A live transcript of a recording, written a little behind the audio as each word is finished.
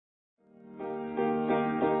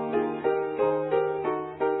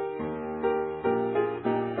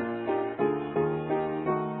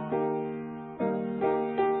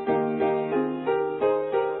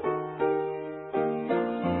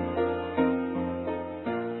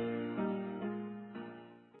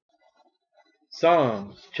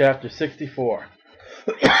Psalms chapter 64.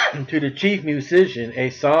 To the chief musician, a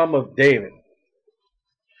psalm of David.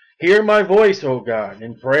 Hear my voice, O God,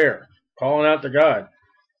 in prayer, calling out to God.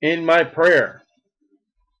 In my prayer,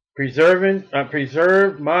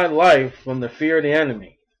 preserve my life from the fear of the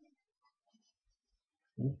enemy.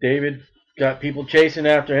 David got people chasing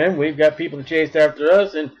after him. We've got people to chase after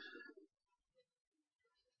us, and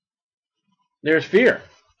there's fear.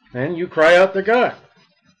 And you cry out to God.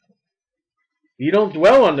 You don't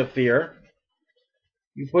dwell on the fear.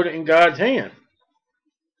 You put it in God's hand.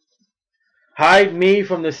 Hide me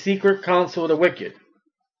from the secret counsel of the wicked.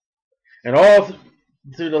 And all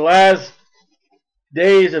through the last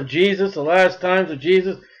days of Jesus, the last times of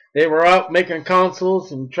Jesus, they were out making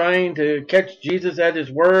counsels and trying to catch Jesus at his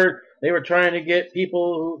word. They were trying to get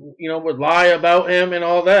people who, would lie about him and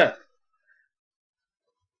all that.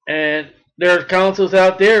 And there's counsels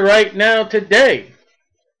out there right now today.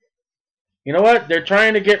 You know what? They're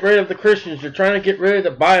trying to get rid of the Christians. They're trying to get rid of the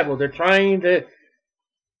Bible. They're trying to...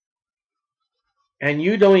 And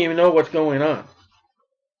you don't even know what's going on.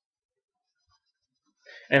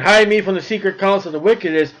 And hide me from the secret counsel of the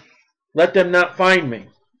wicked is, let them not find me.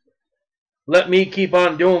 Let me keep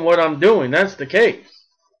on doing what I'm doing. That's the case.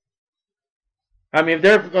 I mean, if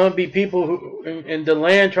there are going to be people who in the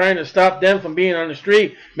land trying to stop them from being on the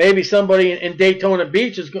street, maybe somebody in Daytona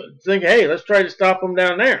Beach is thinking, hey, let's try to stop them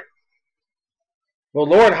down there. Well,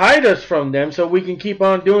 Lord, hide us from them so we can keep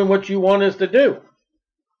on doing what you want us to do.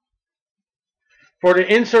 For the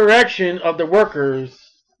insurrection of the workers,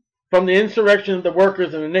 from the insurrection of the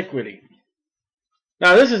workers of iniquity.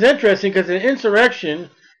 Now, this is interesting because an insurrection,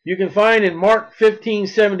 you can find in Mark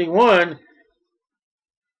 15:71,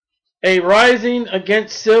 a rising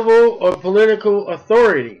against civil or political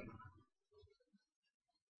authority.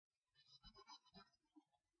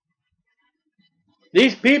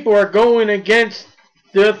 These people are going against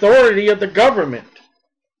the authority of the government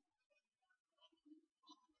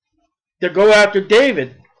to go after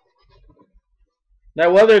David.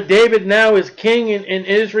 Now, whether David now is king in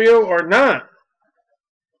Israel or not,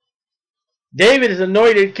 David is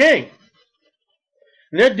anointed king.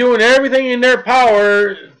 And they're doing everything in their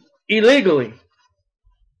power illegally.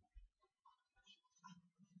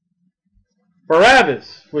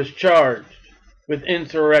 Barabbas was charged with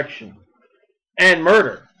insurrection and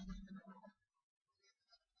murder.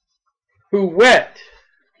 Who wet?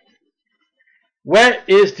 Wet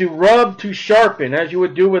is to rub, to sharpen, as you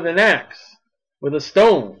would do with an axe, with a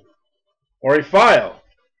stone, or a file.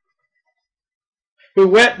 Who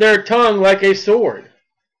wet their tongue like a sword,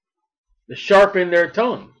 to sharpen their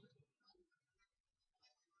tongue.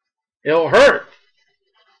 It'll hurt.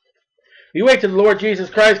 You wait till the Lord Jesus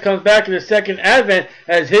Christ comes back in the second advent,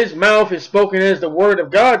 as his mouth is spoken as the word of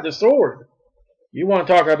God, the sword. You want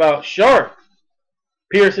to talk about sharp,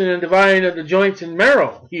 piercing and dividing of the joints and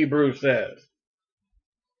marrow, Hebrews says.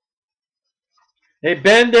 They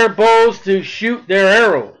bend their bows to shoot their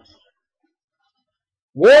arrows.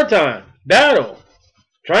 Wartime, battle,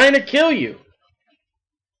 trying to kill you.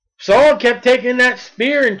 Saul kept taking that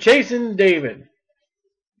spear and chasing David.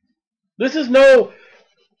 This is no,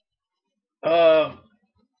 I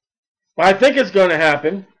think it's going to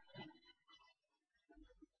happen.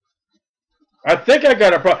 I think I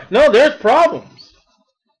got a problem. No, there's problems.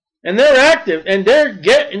 And they're active, and they're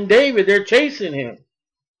getting David. They're chasing him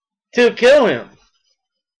to kill him.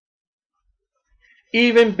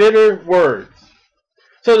 Even bitter words.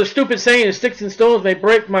 So the stupid saying is, sticks and stones may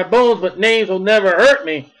break my bones, but names will never hurt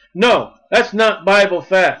me. No, that's not Bible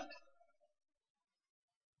fact.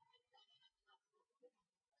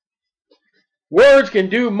 Words can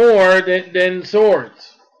do more than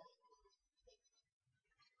swords.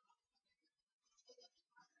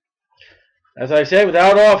 As I said,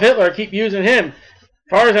 without Adolf Hitler, I keep using him. As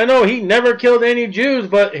far as I know, he never killed any Jews,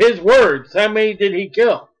 but his words, how many did he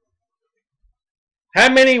kill? How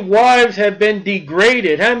many wives have been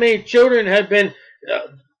degraded? How many children have been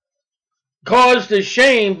caused to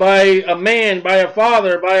shame by a man, by a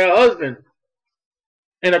father, by a husband,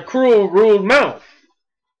 and a cruel, ruled mouth?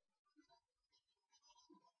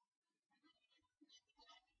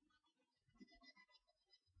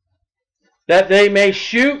 That they may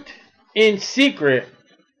shoot in secret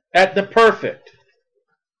at the perfect.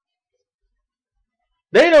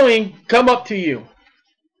 They don't even come up to you.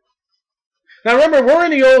 Now remember, we're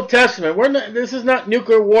in the Old Testament. This is not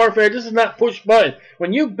nuclear warfare. This is not push button.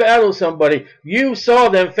 When you battle somebody, you saw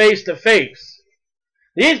them face to face.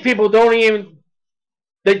 These people don't even,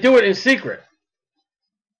 they do it in secret.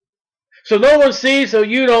 So no one sees, so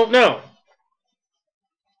you don't know.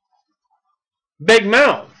 Big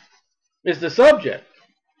mouth is the subject.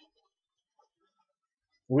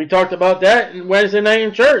 We talked about that in Wednesday night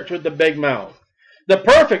in church with the big mouth. The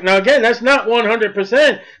perfect. Now again, that's not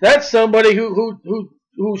 100%. That's somebody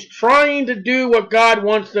who's trying to do what God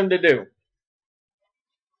wants them to do.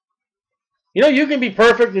 You know, you can be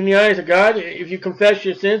perfect in the eyes of God if you confess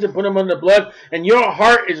your sins and put them under the blood, and your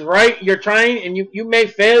heart is right. You're trying, and you may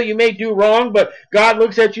fail, you may do wrong, but God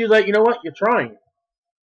looks at you like, you know what? You're trying.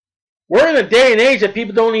 We're in a day and age that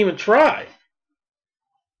people don't even try.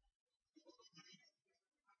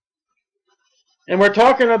 And we're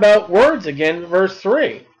talking about words again, verse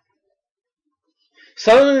 3.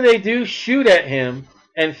 Suddenly they do shoot at him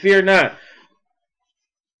and fear not.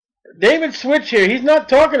 David switch here. He's not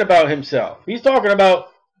talking about himself. He's talking about,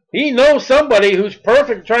 he knows somebody who's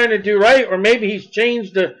perfect trying to do right, or maybe he's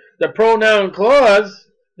changed the pronoun clause,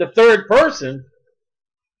 the third person.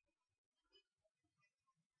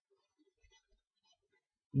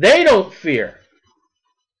 They don't fear.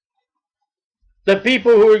 The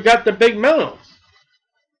people who got the big mouths.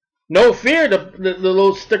 No fear, the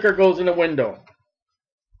little sticker goes in the window.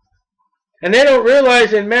 And they don't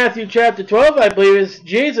realize in Matthew chapter 12, I believe, is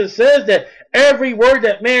Jesus says that every word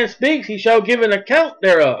that man speaks, he shall give an account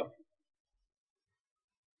thereof.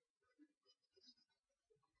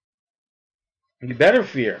 You better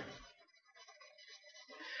fear.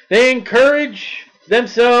 They encourage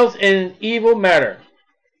themselves in evil matter.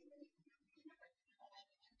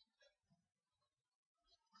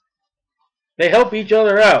 They help each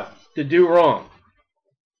other out to do wrong.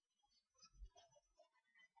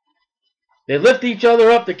 They lift each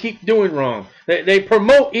other up to keep doing wrong. They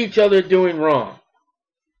promote each other doing wrong.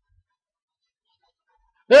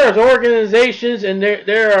 There's organizations and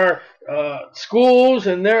there are schools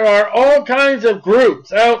and there are all kinds of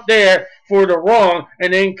groups out there for the wrong,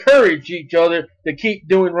 and they encourage each other to keep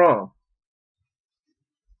doing wrong.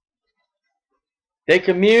 They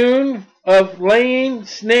commune of laying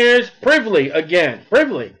snares privily again.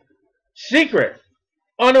 Privily. Secret.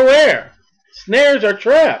 Unaware. Snares are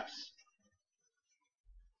traps.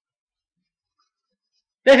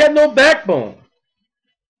 They have no backbone.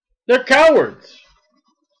 They're cowards.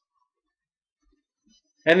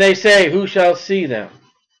 And they say, who shall see them?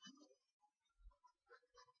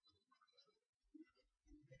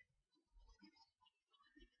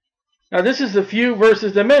 Now this is the few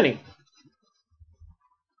versus the many.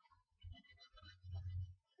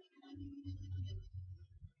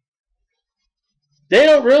 They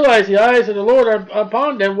don't realize the eyes of the Lord are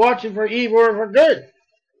upon them, watching for evil or for good.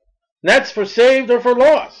 And that's for saved or for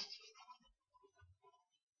lost.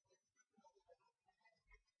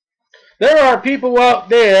 There are people out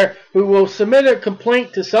there who will submit a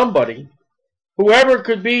complaint to somebody, whoever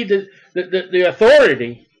could be the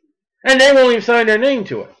authority, and they won't even sign their name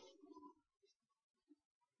to it.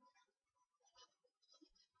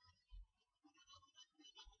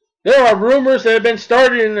 There are rumors that have been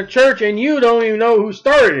started in the church, and you don't even know who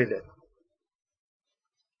started it.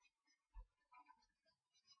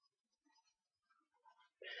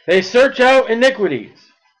 They search out iniquities.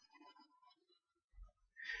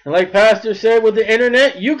 And like Pastor said, with the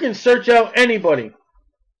internet, you can search out anybody.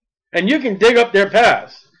 And you can dig up their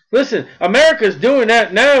past. Listen, America's doing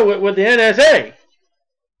that now with the NSA.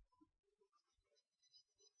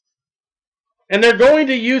 And they're going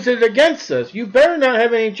to use it against us. You better not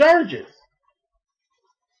have any charges.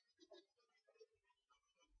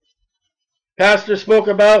 Pastor spoke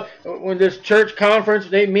about when this church conference,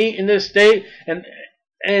 they meet in this state, and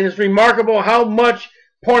it's remarkable how much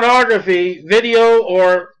pornography, video,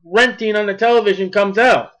 or renting on the television comes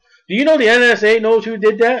out. Do you know the NSA knows who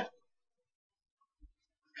did that?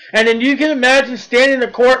 And then you can imagine standing in the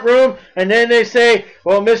courtroom, and then they say,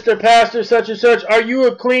 well, Mr. Pastor such and such, are you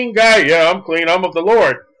a clean guy? Yeah, I'm clean. I'm of the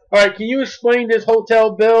Lord. All right, can you explain this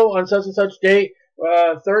hotel bill on such and such date?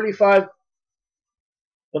 35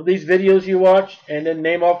 of these videos you watched, and then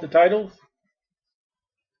name off the titles?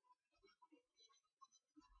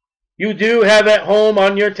 You do have at home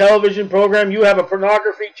on your television program, you have a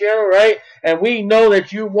pornography channel, right? And we know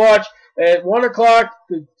that you watch at 1 o'clock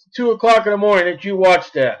to 2 o'clock in the morning that you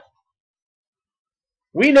watch that.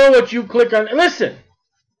 We know what you click on. Listen.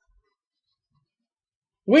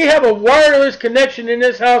 We have a wireless connection in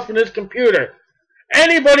this house from this computer.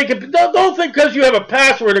 Anybody can. Don't think because you have a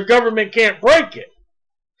password the government can't break it.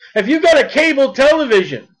 If you got a cable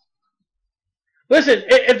television. Listen,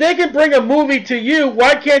 if they can bring a movie to you,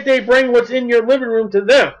 why can't they bring what's in your living room to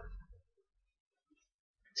them?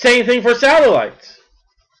 Same thing for satellites.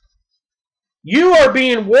 You are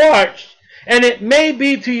being watched, and it may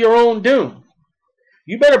be to your own doom.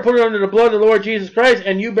 You better put it under the blood of the Lord Jesus Christ,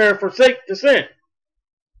 and you better forsake the sin.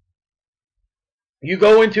 You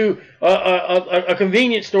go into a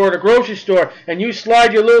convenience store, at a grocery store, and you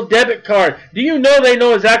slide your little debit card. Do you know they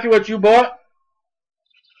know exactly what you bought?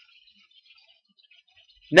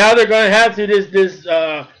 Now they're going to have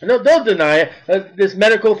to no, they'll deny it. This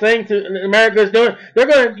medical thing America is doing. They're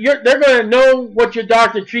going to know what your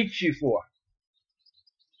doctor treats you for,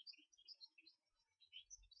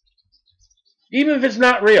 even if it's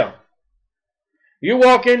not real. You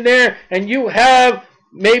walk in there and you have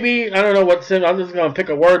maybe, I don't know what symptoms, I'm just going to pick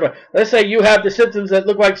a word, but let's say you have the symptoms that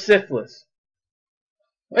look like syphilis.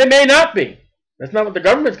 It may not be. That's not what the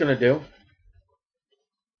government's going to do.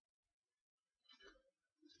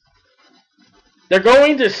 They're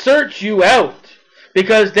going to search you out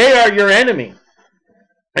because they are your enemy.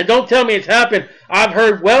 And don't tell me it's happened. I've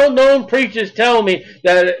heard well-known preachers tell me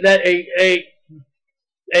that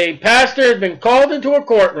a pastor has been called into a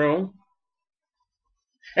courtroom,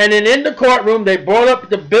 and then in the courtroom they brought up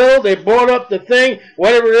the bill, they brought up the thing,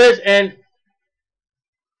 whatever it is, and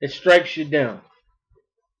it strikes you down.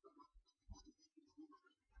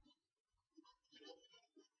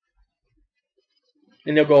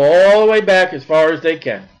 And they'll go all the way back as far as they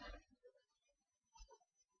can.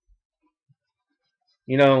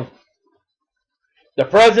 You know, the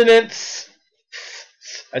presidents,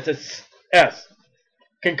 that's a S,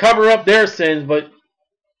 can cover up their sins, but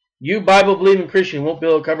you Bible-believing Christian won't be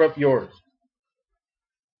able to cover up yours.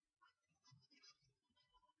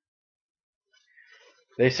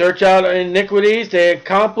 They search out iniquities. They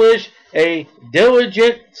accomplish a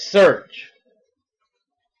diligent search.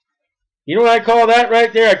 You know what I call that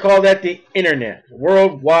right there? I call that the internet,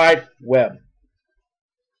 World Wide Web.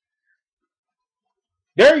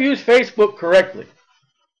 They use Facebook correctly.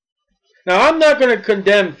 Now, I'm not going to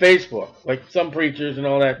condemn Facebook like some preachers and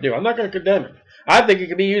all that do. I'm not going to condemn it. I think it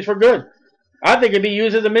can be used for good. I think it can be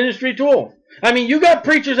used as a ministry tool. I mean, you got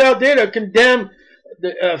preachers out there that condemn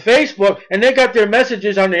Facebook, and they got their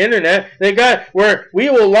messages on the internet. They got where we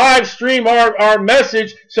will live stream our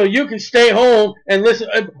message so you can stay home and listen.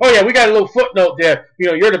 Oh yeah, we got a little footnote there. You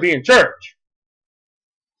know, you're to be in church.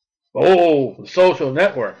 Oh, the social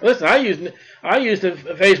network. Listen, I use the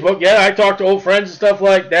Facebook. Yeah, I talk to old friends and stuff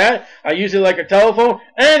like that. I use it like a telephone,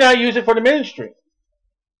 and I use it for the ministry.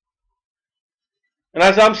 And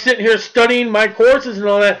as I'm sitting here studying my courses and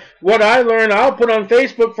all that, what I learn, I'll put on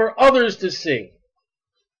Facebook for others to see.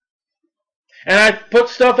 And I put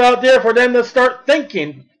stuff out there for them to start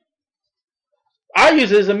thinking. I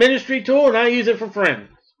use it as a ministry tool, and I use it for friends.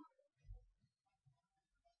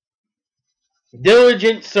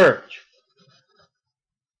 Diligent search.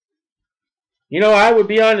 You know, I would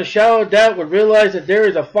be on a shallow doubt, would realize that there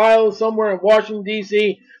is a file somewhere in Washington,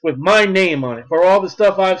 D.C. with my name on it for all the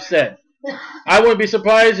stuff I've said. I wouldn't be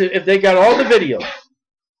surprised if they got all the videos.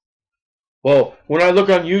 Well, when I look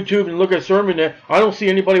on YouTube and look at a sermon there, I don't see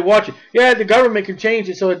anybody watching. Yeah, the government can change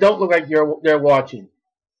it so it don't look like they're watching.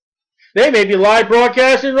 They may be live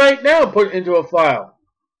broadcasting right now, put it into a file.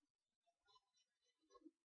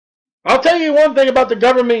 I'll tell you one thing about the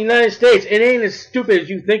government of the United States. It ain't as stupid as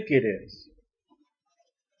you think it is.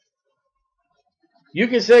 You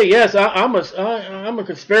can say, yes, I'm a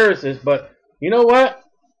conspiracist, but you know what?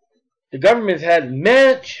 The government's had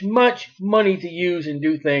much money to use and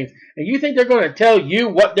do things. And you think they're going to tell you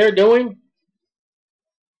what they're doing?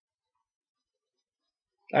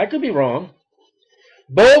 I could be wrong.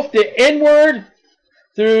 Both the inward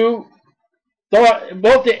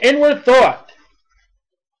thought.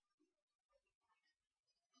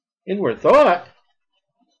 Inward thought?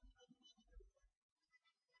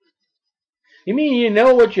 You mean you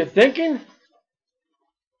know what you're thinking?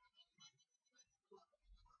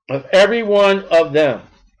 Of every one of them.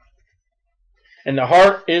 And the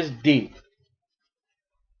heart is deep.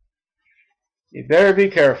 You better be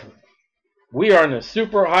careful. We are on the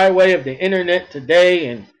super highway of the internet today,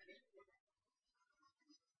 and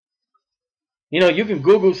you know, you can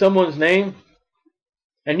Google someone's name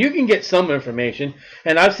and you can get some information.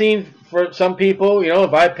 And I've seen for some people, you know,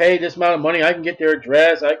 if I pay this amount of money, I can get their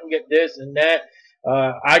address, I can get this and that.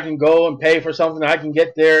 I can go and pay for something. I can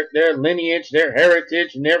get their lineage, their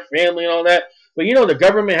heritage, and their family and all that. But you know, the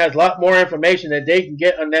government has a lot more information that they can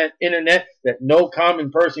get on that internet that no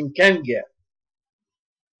common person can get.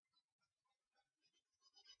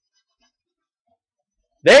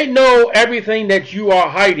 They know everything that you are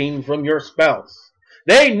hiding from your spouse.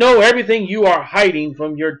 They know everything you are hiding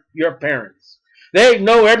from your parents. They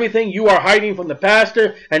know everything you are hiding from the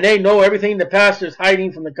pastor, and they know everything the pastor is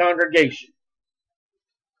hiding from the congregation.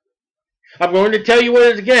 I'm going to tell you what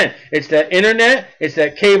it is again. It's that internet. It's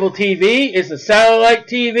that cable TV. It's the satellite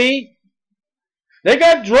TV. They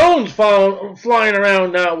got drones flying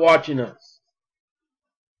around now watching us.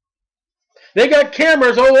 They got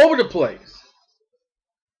cameras all over the place.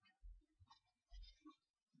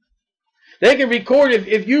 They can record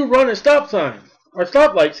if you run a stop sign, or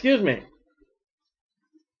stoplight, excuse me.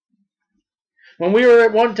 When we were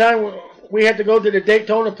at one time, we had to go to the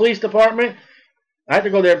Daytona Police Department. I had to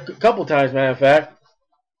go there a couple times, matter of fact.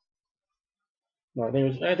 No, I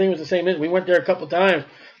think it was the same. We went there a couple times.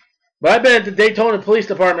 But I've been at the Daytona Police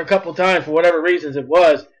Department a couple times for whatever reasons it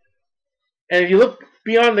was. And if you look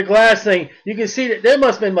beyond the glass thing, you can see that there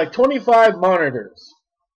must have been like 25 monitors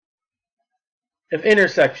of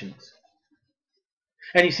intersections.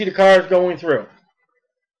 And you see the cars going through.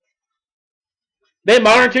 They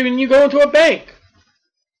monitor when you go into a bank.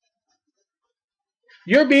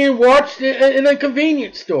 You're being watched in a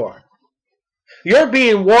convenience store. You're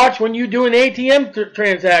being watched when you do an ATM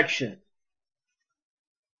transaction.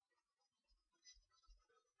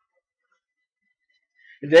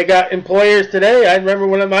 They got employers today. I remember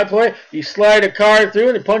one of my employers, you slide a card through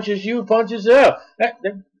and it punches you, punches it out.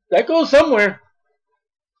 That goes somewhere.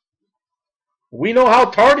 We know how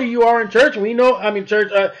tardy you are in church. We know,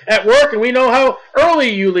 at work, and we know how early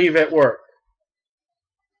you leave at work.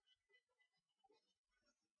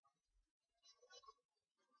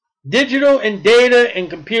 Digital and data and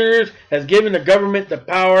computers has given the government the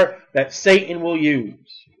power that Satan will use.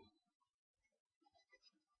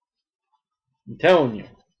 I'm telling you.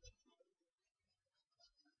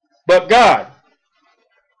 But God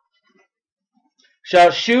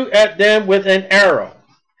shall shoot at them with an arrow.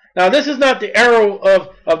 Now this is not the arrow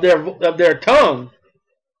of their tongue,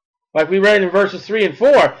 like we read in verses 3 and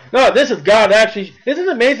 4. No, this is God actually. Isn't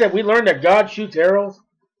it amazing that we learned that God shoots arrows?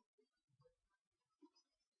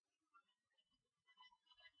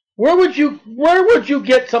 Where would you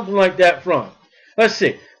get something like that from? Let's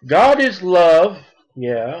see. God is love,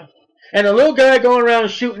 yeah. And a little guy going around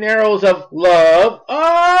shooting arrows of love.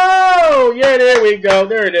 Oh, yeah, there we go.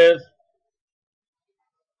 There it is.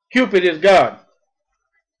 Cupid is God.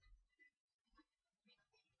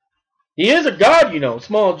 He is a God, you know,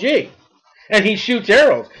 small g. And he shoots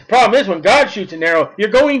arrows. Problem is, when God shoots an arrow, you're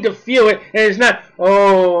going to feel it, and it's not,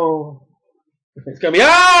 oh. It's going to be,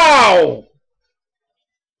 ow!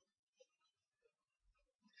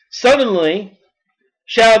 Suddenly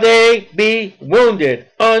shall they be wounded,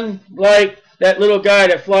 unlike that little guy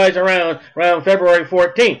that flies around February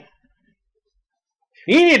 14th.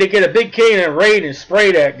 You need to get a big cane and raid and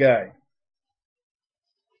spray that guy.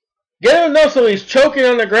 Get him enough so he's choking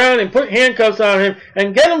on the ground and put handcuffs on him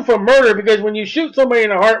and get him for murder, because when you shoot somebody in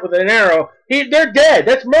the heart with an arrow, they're dead.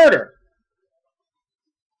 That's murder.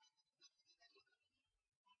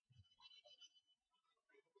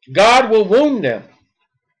 God will wound them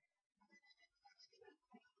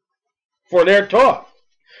for their talk.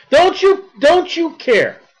 Don't you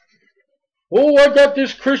care? Oh, I got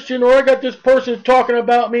this Christian, or I got this person talking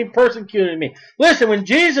about me, persecuting me. Listen, when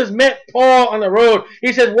Jesus met Paul on the road,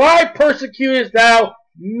 he said, why persecutest thou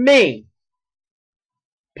me?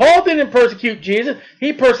 Paul didn't persecute Jesus.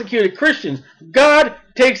 He persecuted Christians. God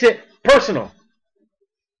takes it personal.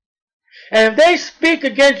 And if they speak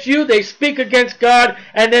against you, they speak against God,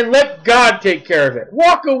 and then let God take care of it.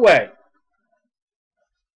 Walk away.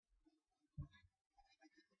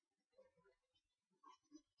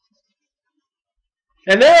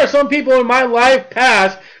 And there are some people in my life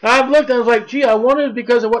past, I've looked and I was like, gee, I wonder if it's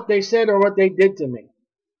because of what they said or what they did to me.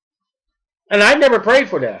 And I never prayed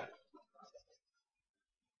for that.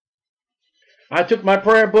 I took my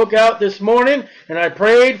prayer book out this morning and I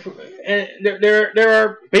prayed. And there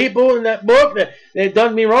are people in that book that they've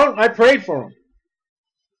done me wrong. I prayed for them.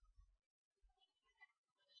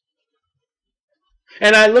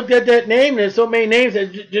 And I looked at that name, and there's so many names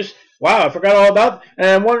that just, wow, I forgot all about it. And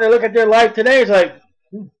I wanted to look at their life today. It's like,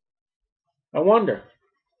 I wonder.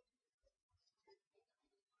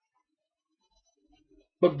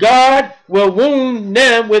 But God will wound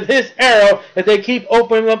them with his arrow if they keep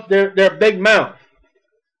opening up their big mouth.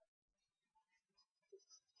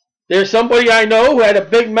 There's somebody I know who had a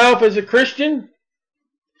big mouth as a Christian,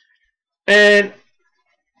 and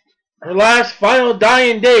her last final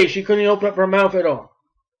dying day, she couldn't open up her mouth at all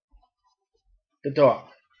to talk.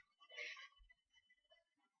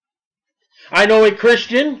 I know a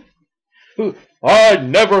Christian who, I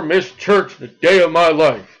never missed church the day of my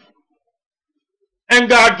life. And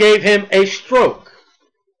God gave him a stroke.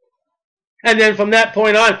 And then from that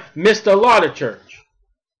point on, missed a lot of church.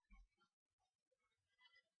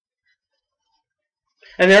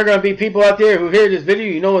 And there are going to be people out there who hear this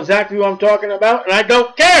video, you know exactly who I'm talking about, and I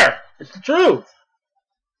don't care. It's the truth.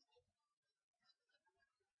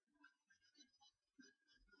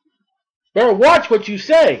 Better watch what you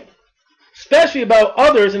say, especially about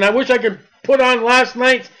others, and I wish I could put on last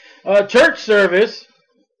night's church service,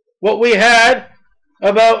 what we had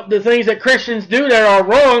about the things that Christians do that are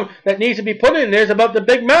wrong, that needs to be put in there, is about the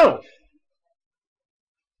big mouth.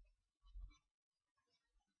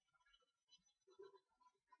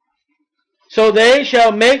 So they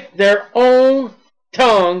shall make their own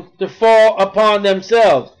tongue to fall upon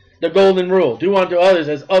themselves. The golden rule. Do unto others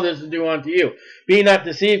as others do unto you. Be not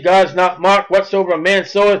deceived. God is not mocked. Whatsoever a man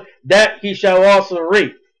soweth, that he shall also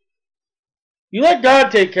reap. You let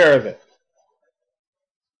God take care of it.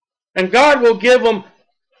 And God will give them.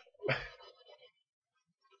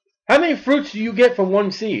 How many fruits do you get from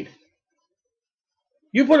one seed?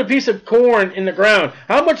 You put a piece of corn in the ground.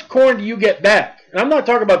 How much corn do you get back? And I'm not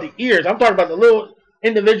talking about the ears. I'm talking about the little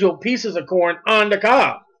individual pieces of corn on the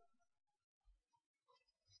cob.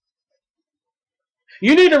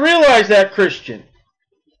 You need to realize that, Christian.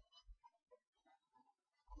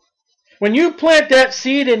 When you plant that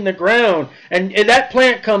seed in the ground and that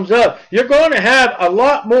plant comes up, you're going to have a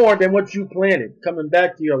lot more than what you planted coming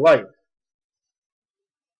back to your life.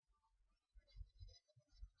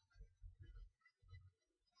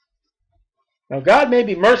 Now, God may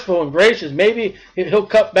be merciful and gracious. Maybe He'll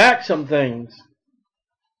cut back some things.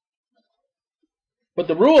 But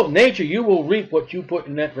the rule of nature, you will reap what you put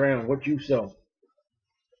in that ground, what you sow.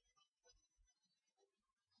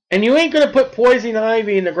 And you ain't going to put poison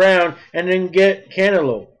ivy in the ground and then get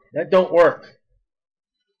cantaloupe. That don't work.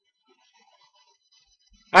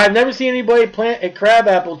 I've never seen anybody plant a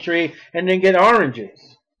crabapple tree and then get oranges.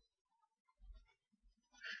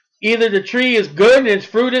 Either the tree is good and its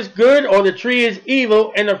fruit is good, or the tree is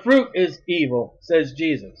evil and the fruit is evil, says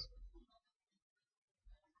Jesus.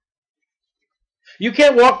 You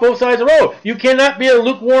can't walk both sides of the road. You cannot be a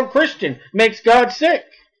lukewarm Christian. Makes God sick.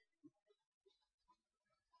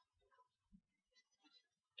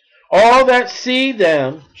 All that see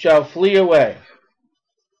them shall flee away.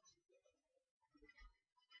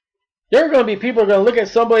 There are going to be people who are going to look at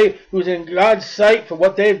somebody who's in God's sight for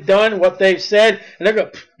what they've done, what they've said, and they're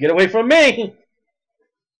going to get away from me.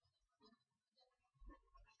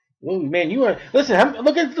 Oh man, you are. Listen,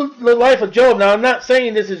 look at the life of Job. Now, I'm not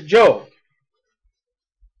saying this is Job,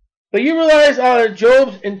 but you realize out of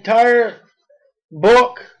Job's entire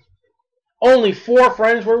book, only 4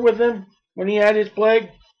 friends were with him when he had his plague.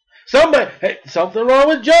 Hey, something wrong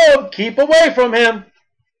with Job. Keep away from him.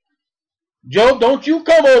 Job, don't you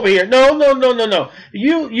come over here. No.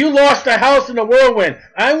 You lost a house in a whirlwind.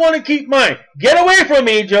 I want to keep mine. Get away from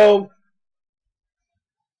me, Job.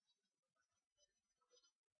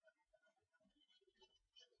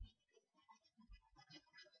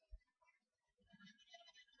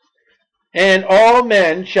 And all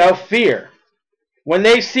men shall fear when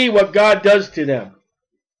they see what God does to them.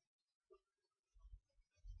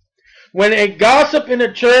 When a gossip in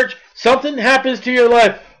a church, something happens to your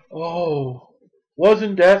life. Oh,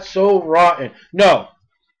 wasn't that so rotten? No.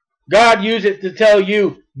 God used it to tell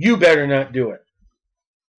you, you better not do it.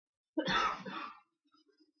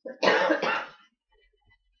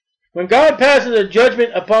 When God passes a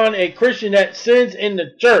judgment upon a Christian that sins in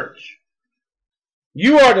the church,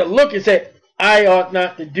 you are to look and say, I ought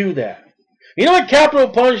not to do that. You know what capital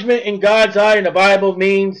punishment in God's eye in the Bible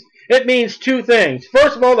means? It means 2 things.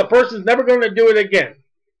 First of all, the person's never going to do it again.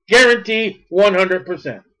 Guarantee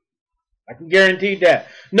 100%. I can guarantee that.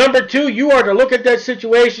 Number 2, you are to look at that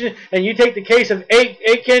situation and you take the case of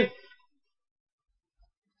Achan.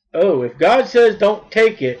 Oh, if God says don't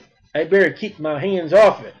take it, I better keep my hands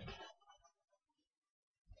off it.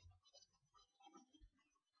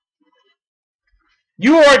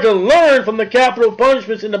 You are to learn from the capital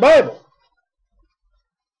punishments in the Bible.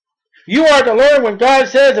 You are to learn when God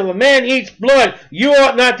says if a man eats blood, you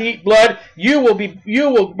ought not to eat blood. You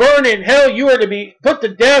will burn in hell. You are to be put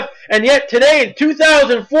to death. And yet today in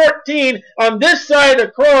 2014, on this side of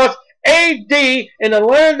the cross, AD, in the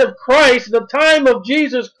land of Christ, the time of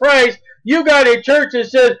Jesus Christ, you got a church that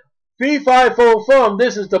says, fee, fi, fo, fum,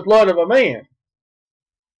 this is the blood of a man.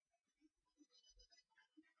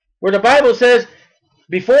 Where the Bible says,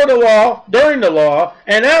 before the law, during the law,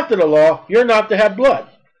 and after the law, you're not to have blood.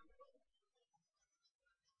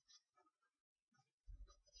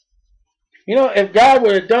 You know, if God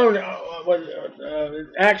would have done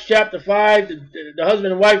Acts chapter 5, the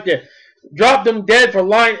husband and wife did, dropped them dead for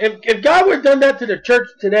lying. If God would have done that to the church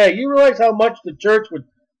today, you realize how much the church would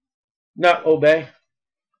not obey?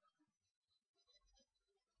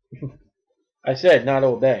 I said not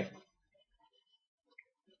obey.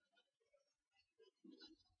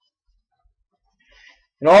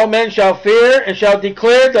 And all men shall fear and shall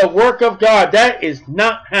declare the work of God. That is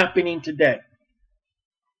not happening today.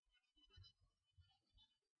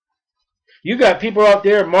 You got people out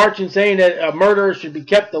there marching saying that murderers should be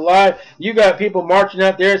kept alive. You got people marching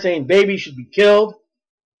out there saying babies should be killed.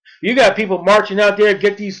 You got people marching out there,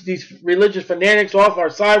 get these religious fanatics off our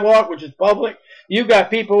sidewalk, which is public. You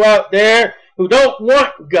got people out there who don't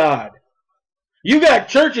want God. You got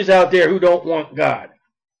churches out there who don't want God.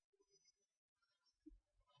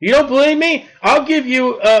 You don't believe me? I'll give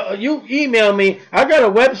you, you email me. I got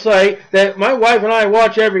a website that my wife and I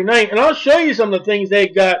watch every night, and I'll show you some of the things they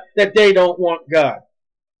got that they don't want God.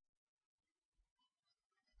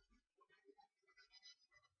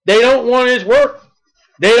 They don't want His work.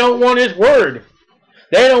 They don't want His word.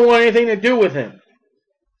 They don't want anything to do with Him.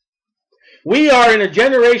 We are in a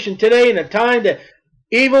generation today, in a time that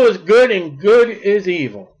evil is good and good is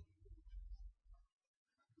evil.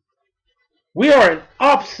 We are an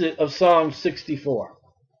opposite of Psalm 64.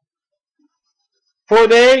 For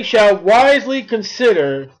they shall wisely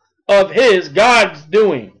consider of His, God's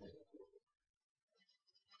doing.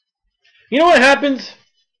 You know what happens?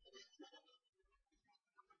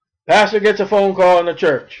 Pastor gets a phone call in the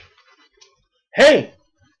church. Hey,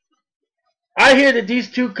 I hear that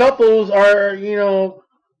these two couples are,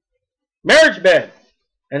 marriage bed,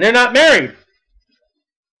 and they're not married.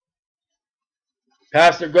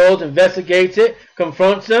 Pastor goes, investigates it,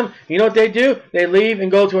 confronts them. You know what they do? They leave and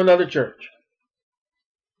go to another church.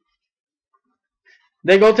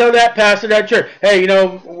 They go tell that pastor, that church, hey,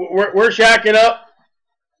 we're shacking up.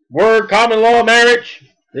 We're common law marriage.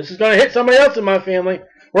 This is going to hit somebody else in my family.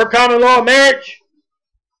 We're common law marriage.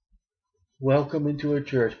 Welcome into a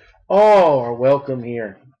church. All are welcome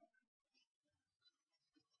here.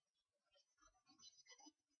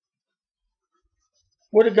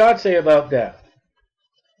 What did God say about that?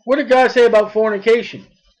 What did God say about fornication?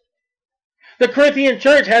 The Corinthian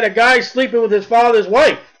church had a guy sleeping with his father's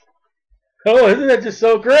wife. Oh, isn't that just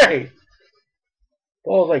so great?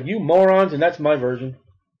 Paul's like, you morons, and that's my version.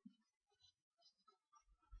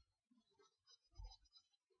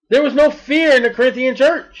 There was no fear in the Corinthian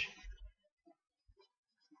church.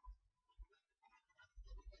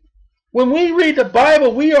 When we read the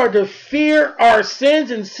Bible, we are to fear our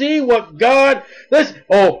sins and see what God... Listen,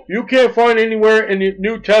 you can't find anywhere in the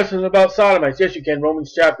New Testament about sodomites. Yes, you can,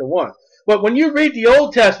 Romans chapter 1. But when you read the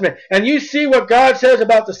Old Testament and you see what God says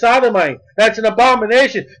about the sodomite, that's an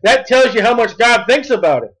abomination. That tells you how much God thinks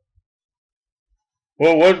about it.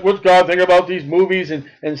 Well, what's God think about these movies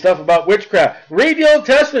and stuff about witchcraft? Read the Old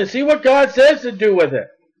Testament and see what God says to do with it.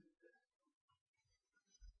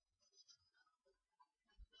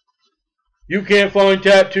 You can't find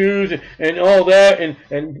tattoos and all that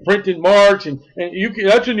and printed marks and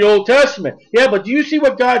that's in the Old Testament. Yeah, but do you see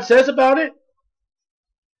what God says about it?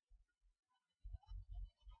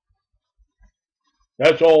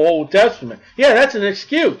 That's all Old Testament. Yeah, that's an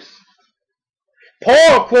excuse.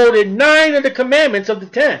 Paul quoted 9 of the commandments of the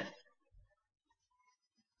 10.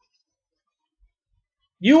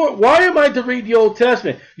 Why am I to read the Old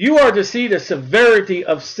Testament? You are to see the severity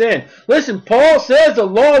of sin. Listen, Paul says the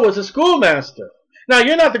law was a schoolmaster. Now,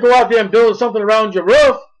 you're not to go out there and build something around your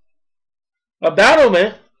roof, a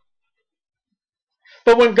battlement.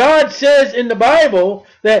 But when God says in the Bible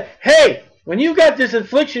that, hey, when you got this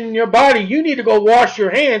affliction in your body, you need to go wash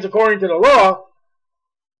your hands according to the law.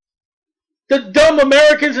 The dumb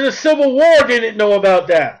Americans in the Civil War didn't know about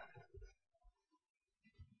that.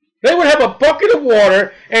 They would have a bucket of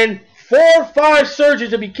water and 4 or 5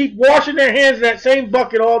 surgeons would keep washing their hands in that same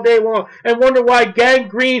bucket all day long and wonder why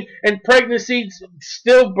gangrene and pregnancy,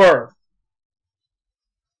 stillbirth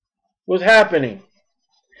was happening.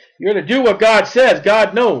 You're going to do what God says.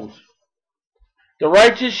 God knows. The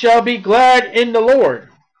righteous shall be glad in the Lord.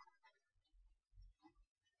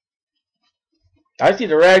 I see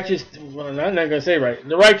the righteous, well, I'm not going to say right.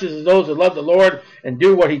 The righteous is those that love the Lord and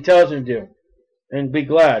do what He tells them to do. And be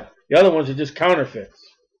glad. The other ones are just counterfeits.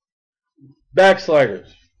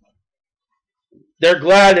 Backsliders. They're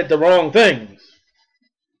glad at the wrong things.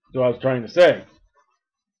 That's what I was trying to say.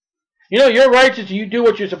 You're righteous. You do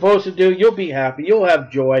what you're supposed to do. You'll be happy. You'll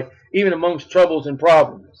have joy, even amongst troubles and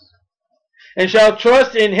problems. And shall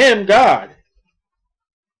trust in Him, God.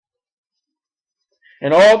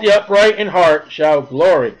 And all the upright in heart shall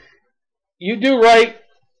glory. You do right.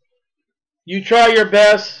 You try your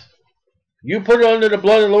best. You put it under the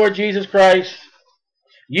blood of the Lord Jesus Christ.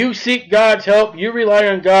 You seek God's help. You rely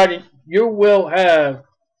on God. And you will have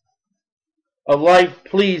a life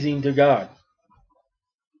pleasing to God.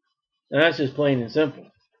 And that's just plain and simple.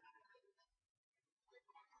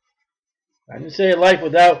 I didn't say a life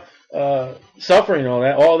without suffering and all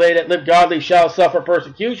that. All they that live godly shall suffer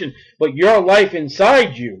persecution. But your life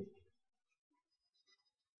inside you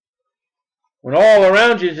when all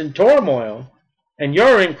around you is in turmoil and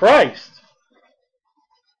you're in Christ.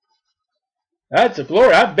 That's a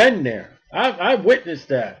glory. I've been there. I've witnessed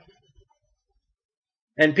that.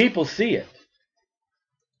 And people see it.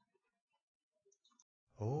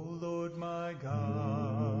 O Lord my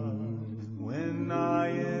God, when I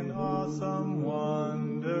in awesome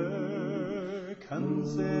wonder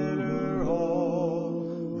consider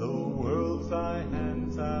all the worlds thy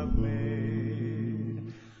hands have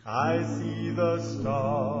made, I see the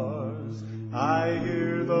stars, I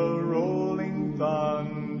hear the rolling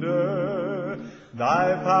thunder,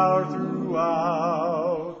 thy power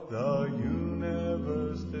throughout the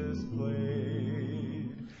universe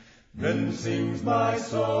displayed. Then sings my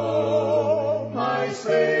soul, my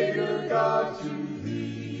Savior God, to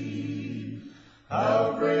thee.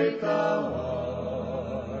 How great thou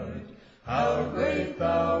art, how great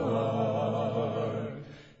thou art.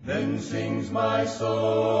 Then sings my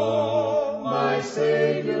soul, my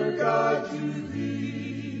Savior God, to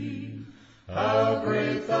thee. How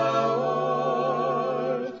great thou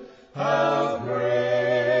art, how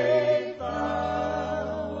great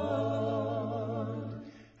thou art.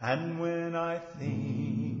 And when I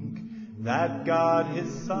think that God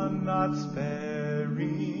his Son not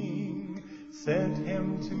sparing sent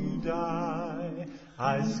him to die,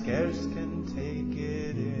 I scarce can take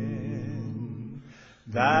it in,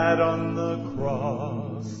 that on the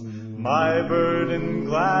cross, my burden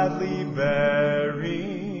gladly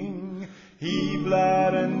bearing, he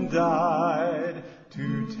bled and died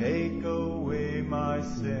to take away my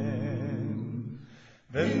sin.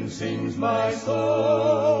 Then sings my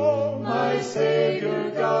soul, my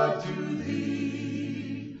Savior God, to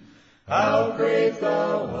thee. How great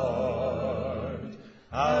thou art,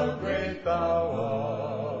 how great thou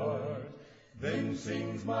art. Then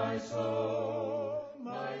sings my soul,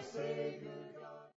 my Savior God.